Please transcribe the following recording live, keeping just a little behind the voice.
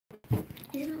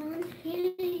Is it on?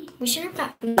 Yay. We should have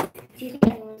got food. Do you think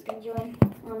anyone's gonna join?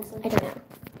 Honestly. I don't know.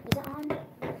 Is it on?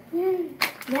 Yay.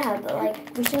 Yeah, but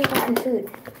like, we should have gotten food.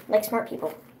 Like smart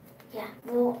people. Yeah.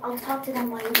 Well, I'll talk to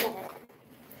them while you get it.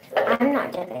 I'm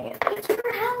not getting it. It's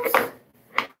your house.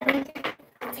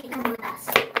 I'll take them with us.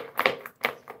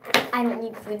 I don't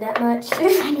need food that much.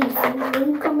 I need food.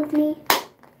 Will you come with me?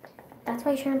 That's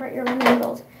why you shouldn't brought your own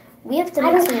noodles. We have to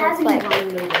I mix don't in your have clay.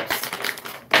 any noodles.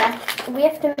 We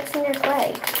have to mix in your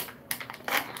clay.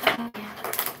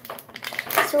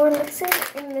 So we're mixing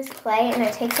in this clay, and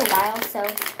it takes a while. So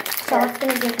Charlotte's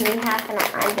gonna give me half, and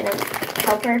I'm gonna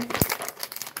help her.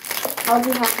 I'll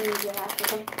do half and you do half,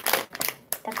 okay?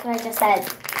 That's what I just said.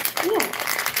 Yeah.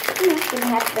 Give me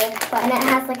half the clay. And it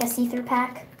has like a see-through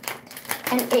pack,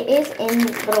 and it is in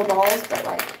little balls, but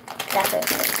like that's it.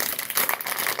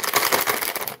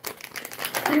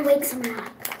 I'm gonna wake someone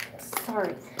up.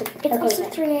 Sorry. It's also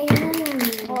 3 a.m.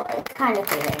 Well, it's kind of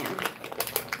 3 a.m.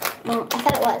 Well, I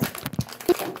thought it was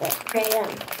 3 a.m.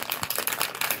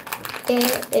 It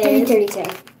is 3:32.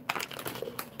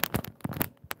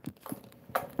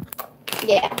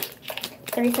 Yeah,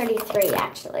 3:33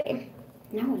 actually.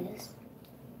 No, it is.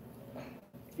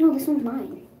 No, this one's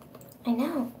mine. I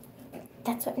know.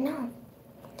 That's what. No,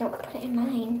 don't put it in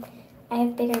mine. I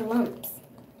have bigger lumps.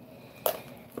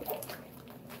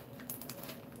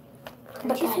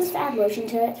 But you're supposed to add lotion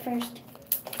to it first.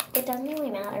 It doesn't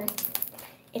really matter.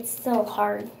 It's still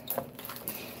hard.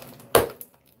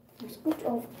 Scoot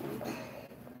over.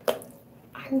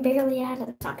 I'm barely out of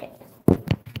the socket.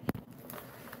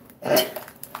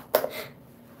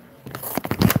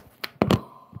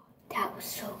 That was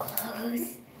so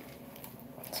close.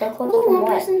 So close Oh, from one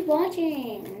what? person's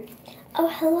watching. Oh,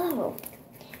 hello.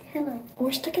 Hello.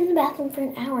 We're stuck in the bathroom for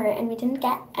an hour and we didn't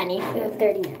get any We have food.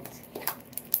 30 minutes.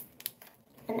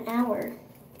 An hour.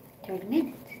 30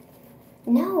 minutes.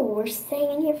 No, we're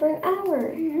staying in here for an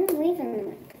hour. I'm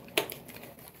leaving.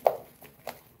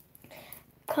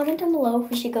 Comment down below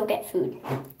if we should go get food.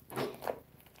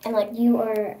 And like, You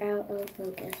are out of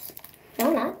focus. no,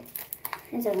 I'm not.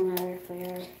 It doesn't matter if we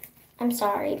are. I'm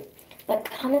sorry. But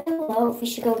comment down below if we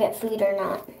should go get food or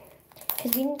not.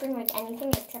 Because we didn't bring like anything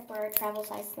except for our travel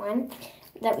size slime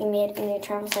that we made in the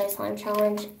travel size slime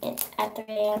challenge. It's at 3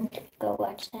 a.m. Go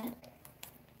watch that.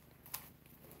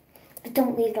 But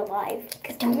don't leave it live.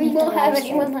 Because Don't we leave the won't have live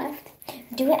stream. anyone left.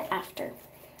 Do it after.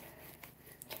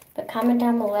 But comment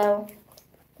down below.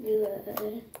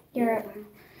 You're.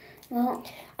 Well,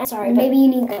 I'm sorry. maybe you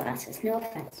need glasses. No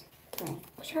offense. Sorry.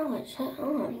 But Charlotte, shut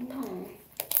on. No.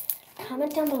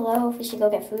 Comment down below if we should go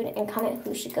get food and comment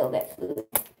who should go get food.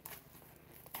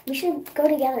 We should go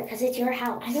together because it's your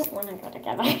house. I don't want to go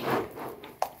together.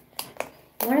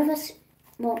 One of us,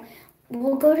 well,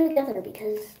 we'll go together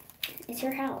because it's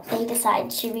your house. You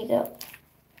decide, should we go?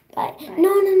 But Right.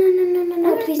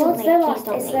 no, please Well, don't it's their leave. loss. Please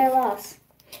don't It's leave. their loss.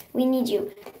 We need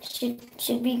you.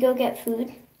 Should we go get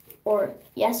food? Or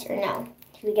yes or no?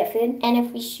 Should we get food? And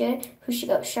if we should, who should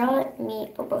go? Charlotte,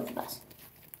 me, or both of us?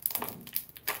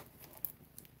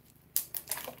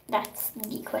 That's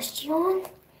the question.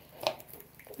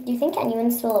 Do you think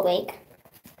anyone's still awake?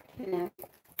 No.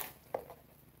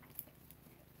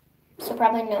 So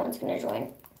probably no one's gonna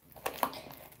join.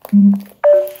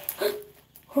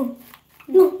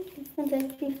 No. It's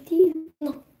at 15.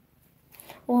 No.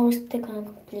 Well, we're still gonna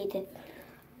complete it.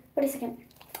 Wait a second.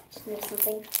 Just move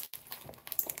something.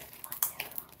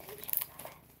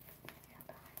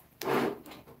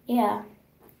 Yeah.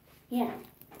 Yeah.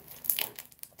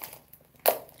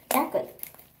 That good.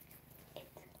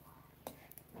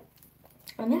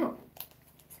 I know.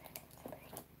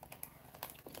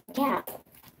 Yeah.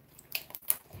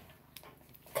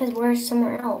 Because we're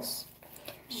somewhere else.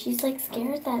 She's like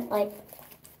scared that like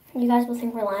you guys will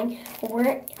think we're lying.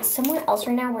 We're somewhere else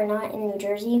right now. We're not in New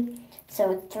Jersey.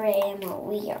 So it's 3 a.m. where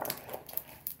we are.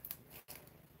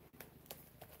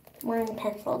 We're in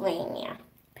Pennsylvania.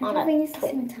 Pennsylvania's the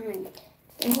same time.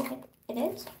 It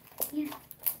is? Yeah.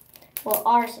 Well,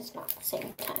 ours is not the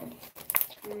same time.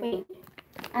 Wait,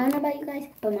 I don't know about you guys,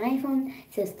 but my phone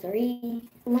says 3.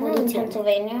 we're not in 42.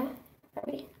 Pennsylvania, are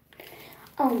we?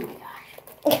 Oh my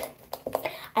gosh.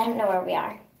 I don't know where we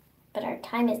are, but our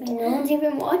time is. No one's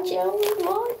even watching. No one's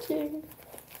watching.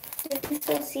 You can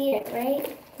still see it,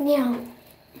 right? Yeah.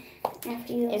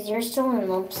 After you. Is yours still in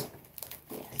lumps?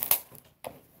 Yes.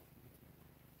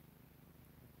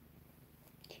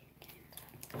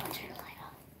 I'll turn the light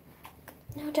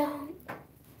off. No, don't.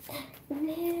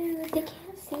 No, they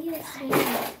can't see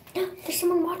us. There's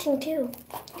someone watching too.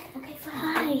 Okay, fine.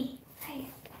 Hi. Hi.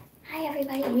 Hi,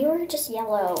 everybody. We were just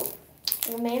yellow.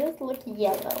 You made us look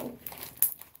yellow.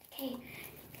 Okay.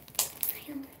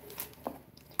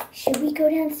 Should we go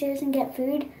downstairs and get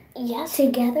food Yes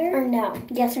together? or no?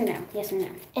 Yes or no? Yes or no?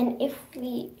 And if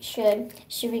we should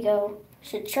we go?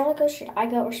 Should Charlotte go? Should I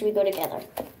go? Or should we go together?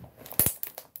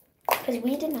 Because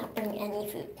we did not bring any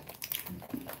food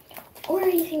or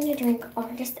anything to drink or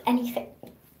just anything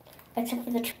except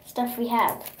for the stuff we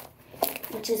have,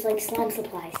 Which is like slime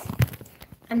supplies.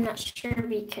 I'm not sure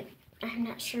we can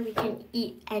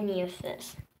eat any of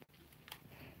this.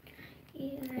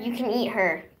 You can eat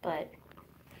her, but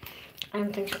I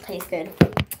don't think she'll taste good.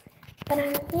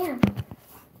 But yeah.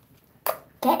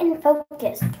 Get in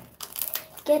focus.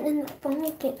 Get in the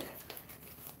focus.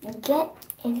 Get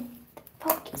in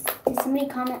focus. Did somebody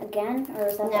comment again, or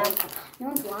is that No. No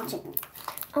one's watching?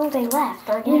 Oh, they left.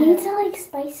 We need to like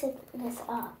spice this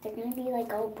up. They're gonna be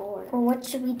like all bored. Well, what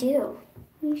should we do?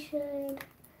 We should.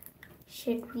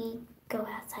 Should we go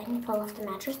outside and fall off the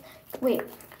mattress? Wait,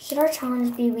 should our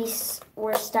challenge be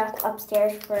we're stuck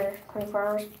upstairs for 24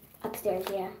 hours? Upstairs,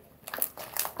 yeah.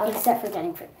 Okay. Except for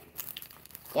getting food.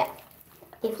 Yeah.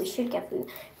 If we should get food.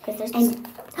 Because there's And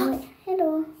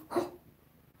hello.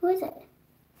 Who is it?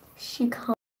 She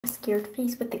got a scared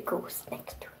face with the ghost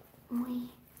next to it. Wait.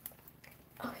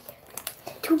 Oh,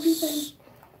 yeah. Two people.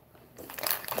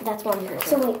 That's one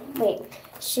person. So wait.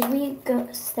 Should we go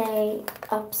stay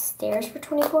upstairs for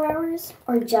 24 hours?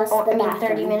 Or just Or the I mean, bathroom?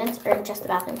 30 minutes or just the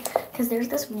bathroom? Because there's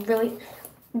this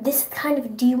kind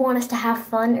of, do you want us to have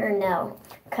fun or no?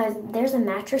 Because there's a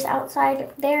mattress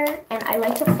outside there, and I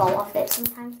like to fall off it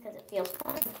sometimes because it feels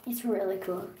fun. It's really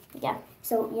cool. Yeah.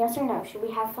 So yes or no? Should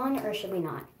we have fun or should we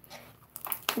not?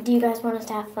 Do you guys want us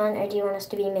to have fun or do you want us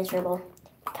to be miserable?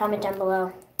 Comment down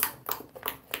below.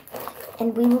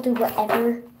 And we will do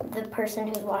whatever the person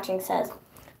who's watching says.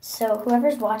 So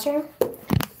whoever's watching,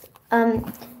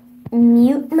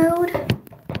 mute mode,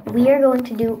 we are going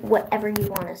to do whatever you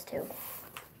want us to.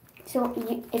 So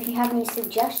if you have any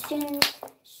suggestions,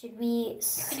 Should we...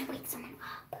 we're gonna wake someone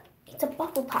up. It's a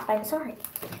bubble pop, I'm sorry.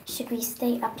 Should we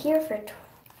stay up here for...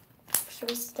 Should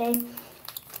we stay...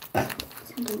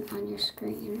 Something on your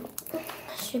screen.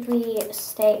 Should we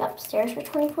stay upstairs for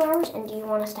 24 hours? And do you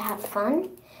want us to have fun?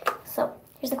 So,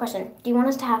 here's the question. Do you want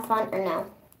us to have fun or no?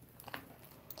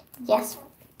 Yes.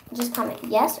 Just comment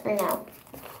yes or no.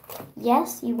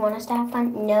 Yes, you want us to have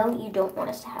fun. No, you don't want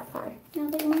us to have fun. No,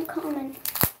 they won't comment.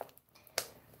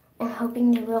 I'm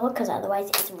hoping they will, because otherwise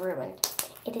it's ruined.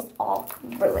 It is all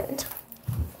ruined.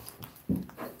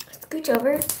 Scooch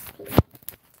over.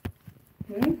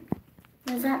 What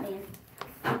does that mean?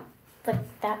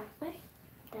 Like that way.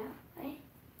 That way?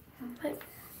 But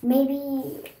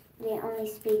Maybe they only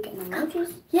speak in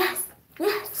emojis? yes,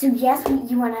 yes. So yes,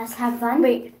 you want us to have fun?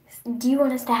 Wait, do you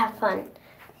want us to have fun?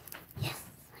 Yes.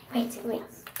 Wait.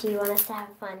 Do you want us to have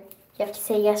fun? You have to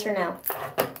say yes or no.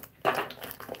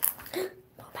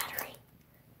 Low battery.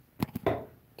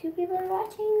 Two people are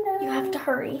watching though. You have to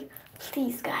hurry.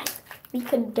 Please, guys. We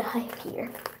could die here.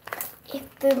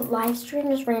 If the live stream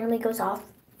just randomly goes off,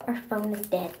 our phone is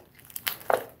dead.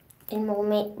 And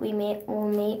we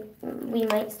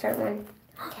might start one.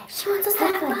 Okay. She wants us to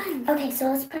have fun. Okay, so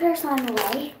let's put our song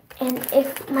away. And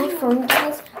if my phone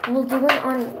dies, we'll do it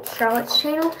on Charlotte's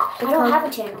channel. I don't have a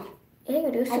channel. Yeah,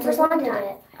 you do. I Super just Slime wanted Time.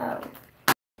 it. Oh.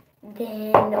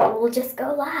 Then we'll just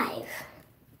go live.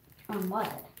 On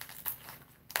what?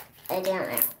 I don't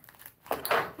know.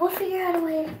 We'll figure out a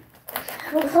way.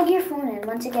 We'll plug your phone in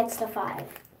once it gets to 5.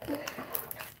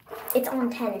 It's on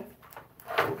 10.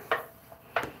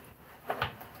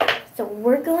 So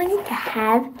we're going to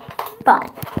have fun.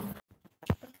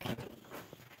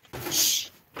 Shh.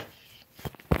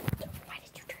 Why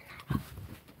did you turn that off?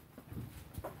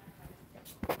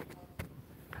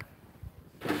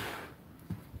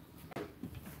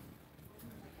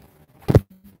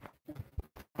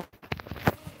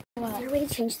 Is there a way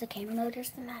to change the camera mode?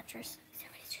 There's the mattress. Is there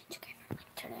a way to change the camera?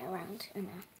 Like turn it around or no?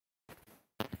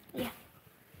 Yeah.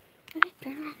 Okay,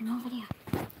 turn it around. No video.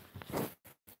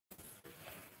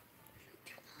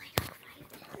 Turn the light off.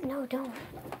 No, don't.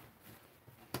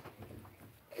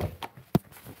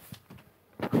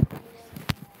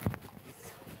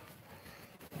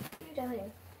 What are you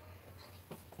doing?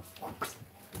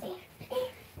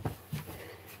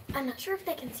 I'm not sure if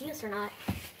they can see us or not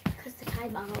because the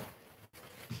Tide bottle.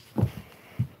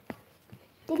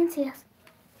 They can see us.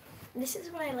 This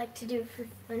is what I like to do for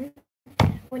fun.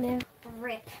 Whenever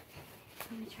rip.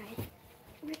 Let me try it.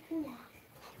 Rip and laugh.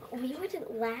 We would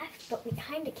laugh, but we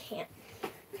kind of can't.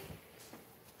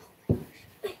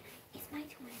 It's my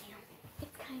turn now.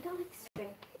 It's kind of like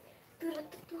spring.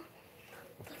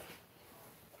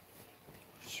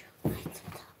 Lights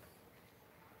on top.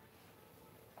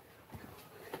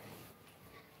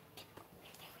 If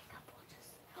they wake up, we'll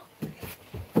just...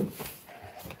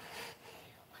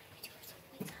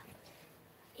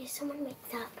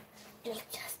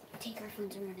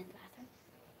 phones and run in the bathroom?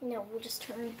 No, we'll just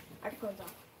turn our phones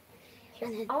off. Here,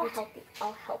 And then I'll we'll help you.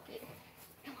 I'll help you.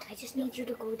 No, I just need you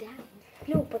to go down.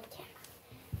 No, but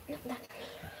no,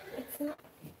 it's not.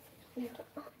 You can't.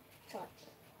 Sorry.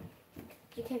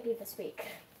 You can't be this weak.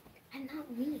 I'm not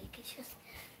weak. It's just.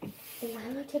 Why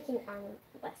are you taking arm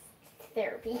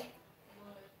therapy?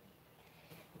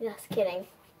 Just kidding.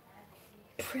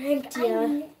 Pranked I ya.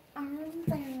 need arm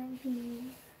therapy.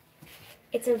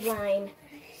 It's a Vine.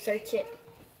 Search it.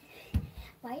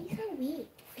 Why are you so weak?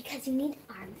 Because you need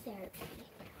arm therapy.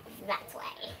 That's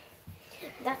why.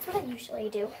 That's what I usually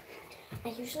do. I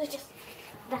usually just.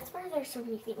 That's why there's so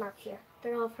many feet marks here.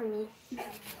 They're all from me.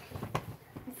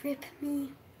 Rip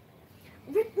me.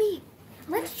 Rip me.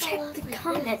 Let's check Follow the my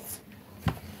comments.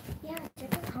 Yeah, check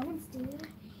the comments, dude.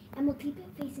 And we'll keep it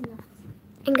facing us.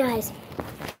 And guys,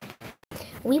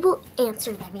 we will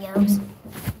answer the videos.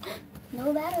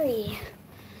 No battery.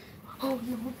 Oh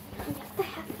no, we have to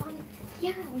have fun.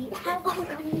 Yeah, we have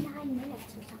 29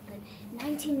 minutes or something.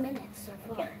 19 minutes so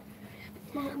far.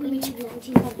 Well, We need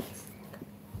 19 minutes.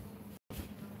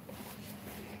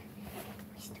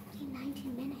 We still need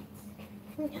 19 minutes.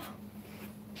 No.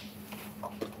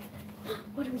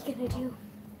 What are we gonna do?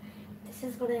 This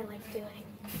is what I like doing.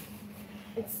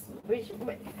 It's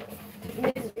misery.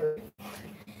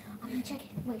 I'm gonna check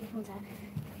it. Wait, hold on.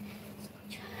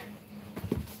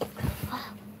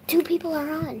 Wow, 2 people are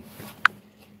on.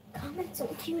 Comment some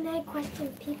Q&A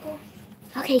questions, people.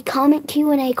 Okay, comment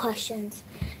Q&A questions.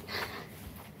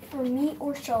 For me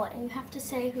or Charlotte, and you have to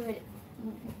say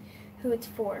who it's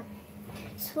for.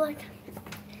 So like,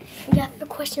 you have a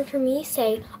question for me,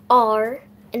 say R,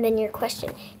 and then your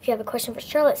question. If you have a question for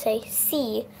Charlotte, say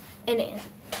C, and then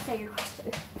say your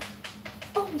question.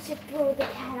 Oh, we should throw the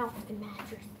cat off the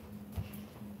mattress.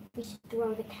 We should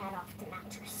throw the cat off the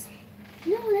mattress.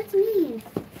 No, that's mean.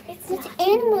 It's That's not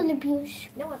animal mean. abuse.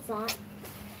 No, it's not.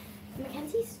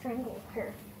 Mackenzie strangled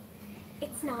her.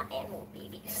 It's not animal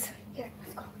babies. Here,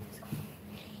 let's go. Let's go.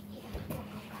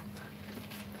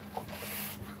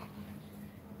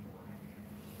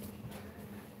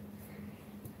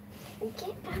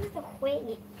 Get out of the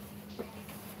way.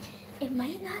 It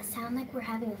might not sound like we're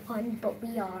having fun, but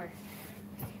we are.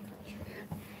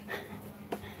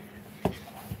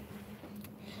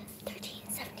 13,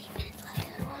 17 minutes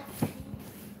left.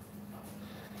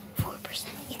 4%.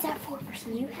 It's at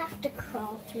 4%. You have to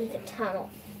crawl through the tunnel.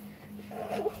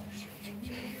 Crawl.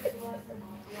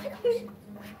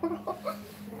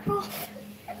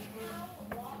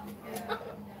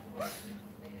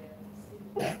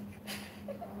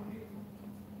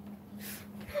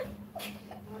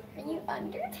 Are you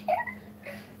under there?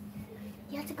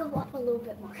 You have to go up a little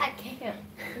bit more. I can't.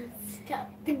 I'm stuck.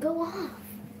 Then go off.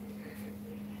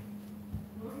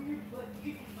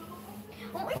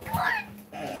 Oh my god!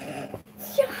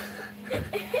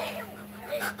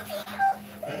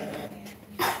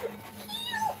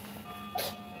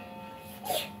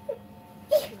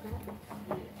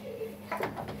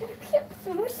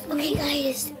 Okay,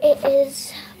 guys, it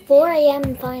is 4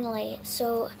 a.m. finally.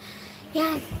 So,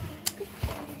 yeah.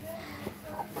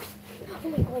 Oh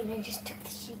my god, I just took the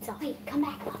sheets off. Wait, come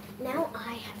back up. Now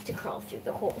I have to crawl through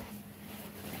the hole.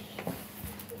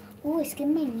 Oh, it's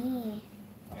getting my knee.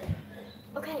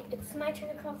 Okay, it's my turn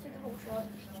to crawl through the hole, Charlotte.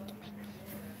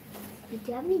 Do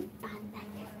you have any band back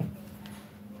there?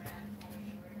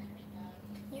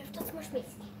 You have to smush me.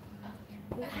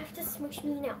 You have to smush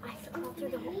me now. I have to crawl through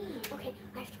the hole. Okay,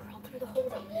 I have to crawl through the hole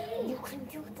though. You can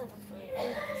do it though.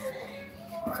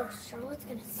 So Charlotte's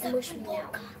gonna smush me now.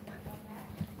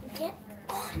 Get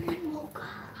Someone woke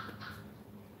up.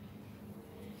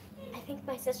 I think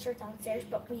my sister's downstairs,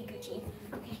 but we Gucci.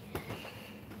 Okay.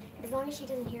 As long as she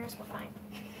doesn't hear us, we're fine.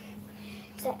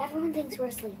 So everyone thinks we're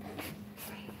asleep.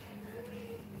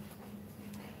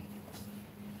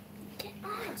 Get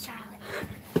on, Charlotte.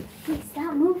 Please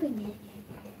stop moving it.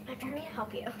 I'm trying to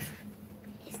help you.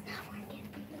 It's not working.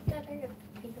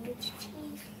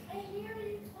 I hear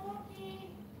you talking.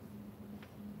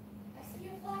 I see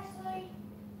your flashlight.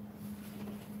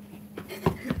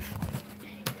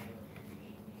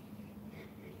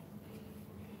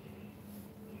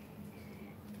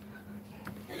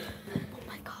 Oh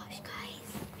my gosh, guys.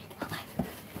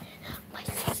 My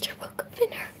sister woke up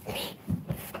and hurt me.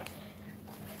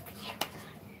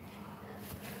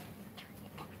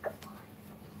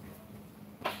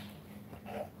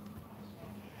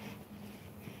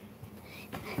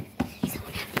 Does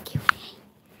anyone have any Q&A?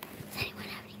 Does anyone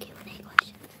have any Q&A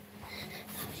questions?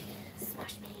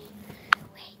 Smush me.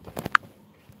 Wait.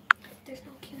 There's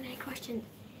no Q&A question.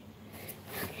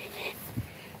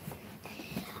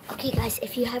 Okay, guys,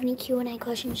 if you have any Q&A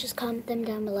questions, just comment them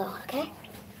down below, okay?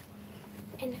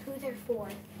 And who they're for.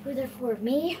 Who they're for,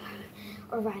 me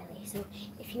or Riley. So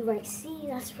if you write C,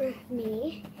 that's for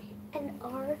me, and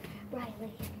R,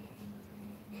 Riley.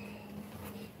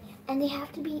 And they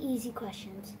have to be easy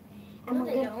questions. And No,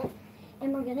 they don't.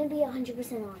 And we're gonna be 100%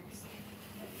 honest.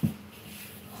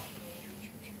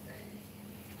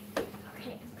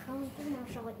 Okay, I'm curling through now,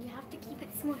 Charlotte. You have to keep it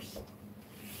smushed.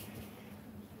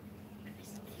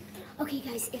 Okay,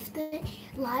 guys, if the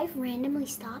live randomly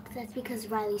stopped, that's because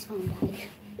Riley's phone died.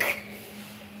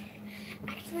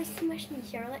 Actually, smush me,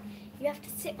 Charlotte. You have to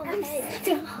sit on I'm the edge.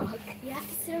 stuck. You have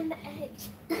to sit on the edge.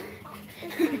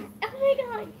 Oh my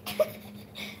god.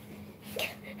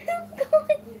 Oh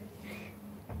god.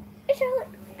 Charlotte,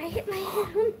 I hit my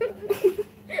head.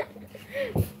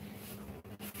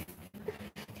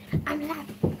 I'm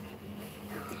laughing.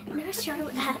 Now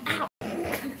Charlotte has, ow.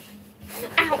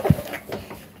 Ow.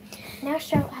 Now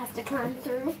Charlotte has to climb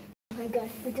through. Oh my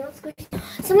gosh, but don't squish.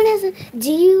 Someone has a.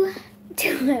 Do you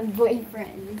two have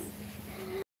boyfriends?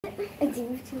 Do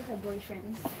you two have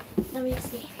boyfriends? Let me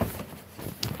see.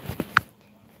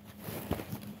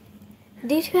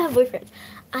 Do you two have boyfriends?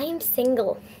 I am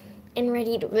single and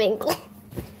ready to mingle.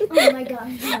 Oh my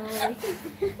gosh, no way.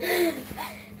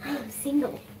 I am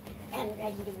single and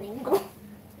ready to mingle.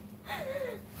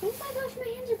 Oh my gosh, my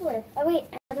hands are blurred. Oh wait,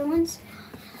 other ones?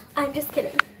 I'm just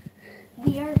kidding.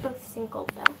 We are both single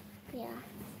though.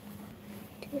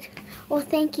 Yeah. Well,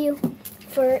 thank you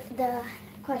for the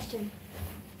question.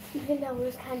 Even though it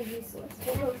was kind of useless.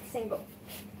 We're both single.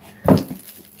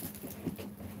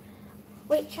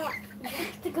 Wait, Charlotte, you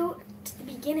have to go to the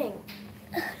beginning.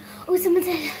 Oh, someone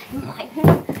said,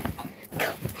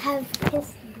 have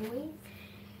kissed boys?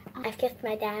 I've kissed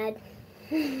my dad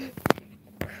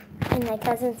and my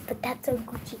cousins, but that's so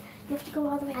Gucci. You have to go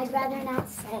all the way. I'd rather not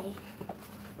say.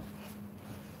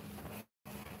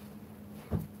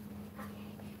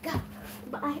 Go.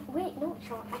 But wait, no,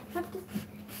 Charlotte. I have to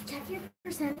check your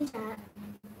percentage at.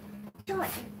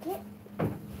 Charlotte,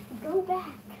 go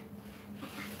back. I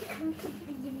have to come to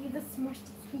give you the smushed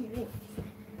experience.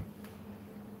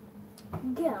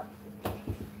 Go.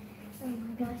 Oh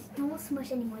my gosh, don't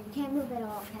smush anymore. You can't move at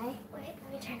all, okay? Wait,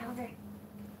 let me turn over.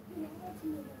 No, let's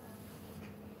move.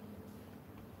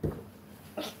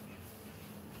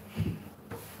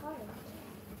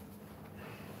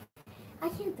 I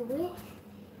can't do it.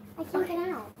 I can't get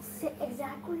out. Sit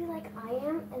exactly like I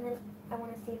am, and then I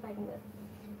want to see if I can move.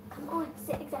 Come on,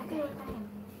 sit exactly like I am.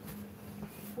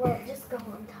 Well, just go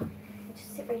on top.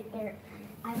 Just sit right there.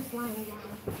 I was lying down.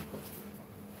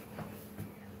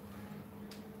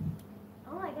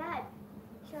 Oh my god.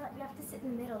 Charlotte, you have to sit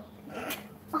in the middle.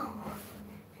 Oh.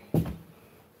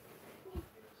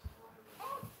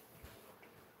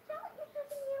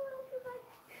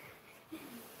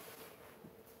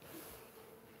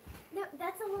 No,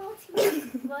 that's a little too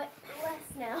much, but less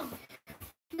now.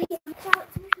 Charlotte,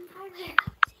 smush me harder.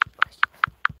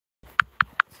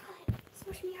 Charlotte,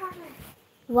 smush me harder.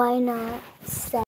 Why not